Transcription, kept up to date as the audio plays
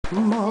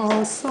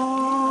Masako,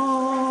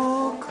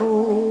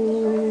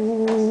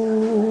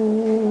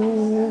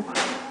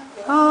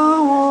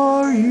 how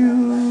are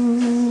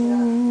you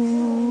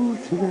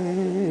today?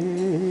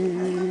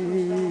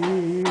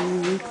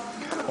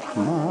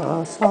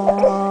 Masako,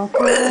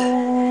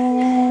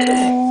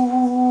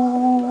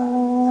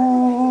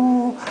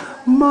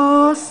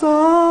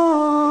 Masako,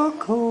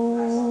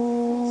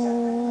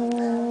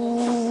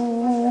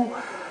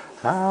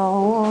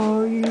 how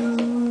are you?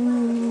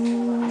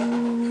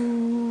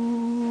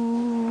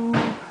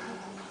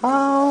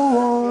 How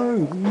are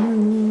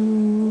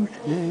you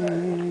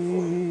today?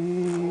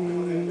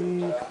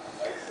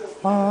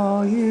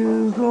 Are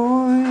you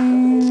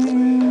going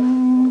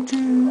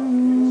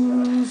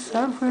to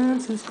San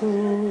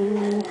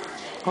Francisco?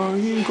 Are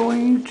you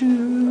going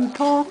to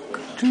talk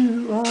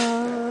to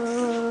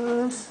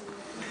us?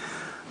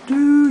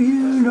 Do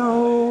you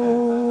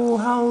know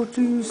how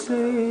to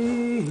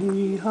say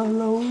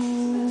hello?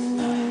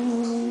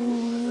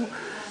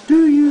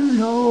 Do you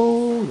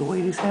know the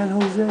way to San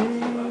Jose?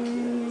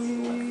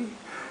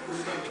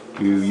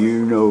 Do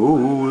you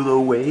know the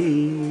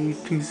way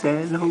to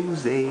San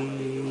Jose?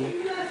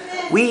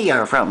 We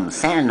are from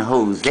San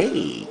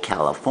Jose,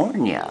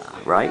 California,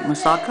 right,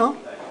 Masako?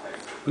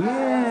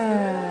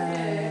 Yeah.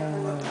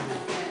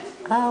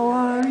 How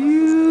are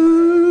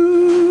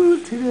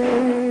you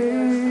today?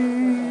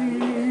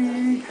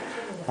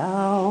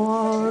 How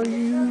are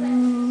you?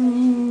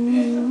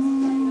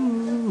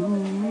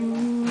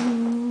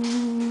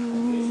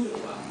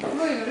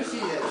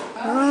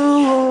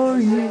 How are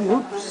you?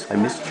 Oops, I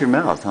missed your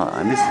mouth, huh?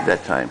 I missed it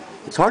that time.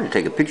 It's hard to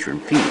take a picture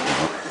and feed, you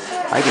know.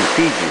 I can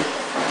feed you.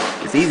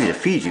 It's easy to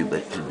feed you,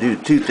 but to do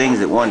two things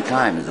at one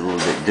time is a little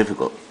bit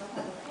difficult.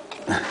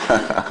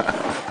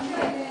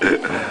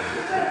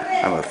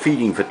 I'm a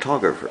feeding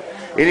photographer.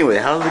 Anyway,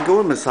 how's it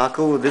going,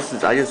 Masako?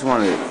 I just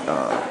wanted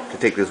to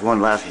take this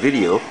one last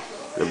video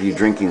of you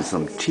drinking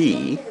some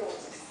tea.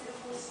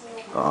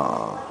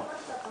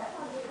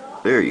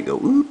 There you go.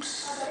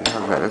 Oops.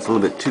 How's that? That's a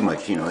little bit too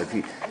much, you know. If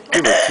you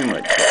give it too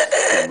much,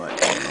 it's too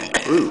much.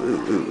 You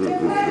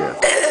know. Yeah.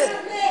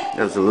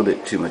 That was a little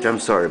bit too much. I'm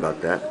sorry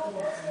about that.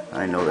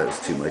 I know that was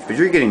too much. But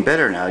you're getting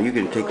better now. You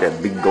can take that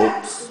big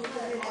gulps.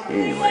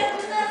 Anyway.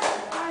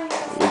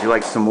 Would you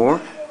like some more?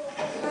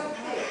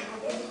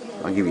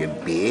 I'll give you a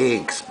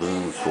big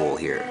spoonful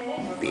here.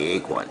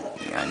 Big one.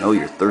 Yeah, I know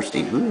you're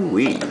thirsty.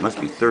 Ooh-wee, you must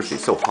be thirsty.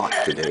 It's so hot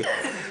today.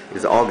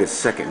 It's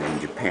August 2nd in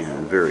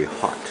Japan. Very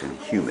hot and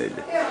humid.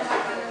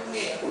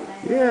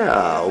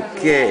 Yeah,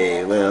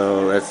 okay.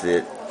 Well, that's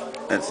it.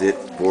 That's it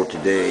for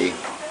today.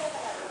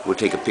 We'll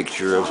take a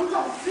picture of...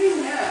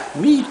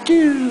 Me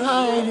too.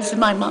 Hi, this is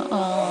my mom.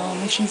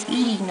 And she's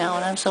eating now,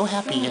 and I'm so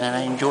happy. And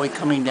I enjoy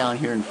coming down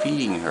here and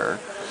feeding her.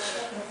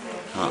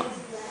 Huh.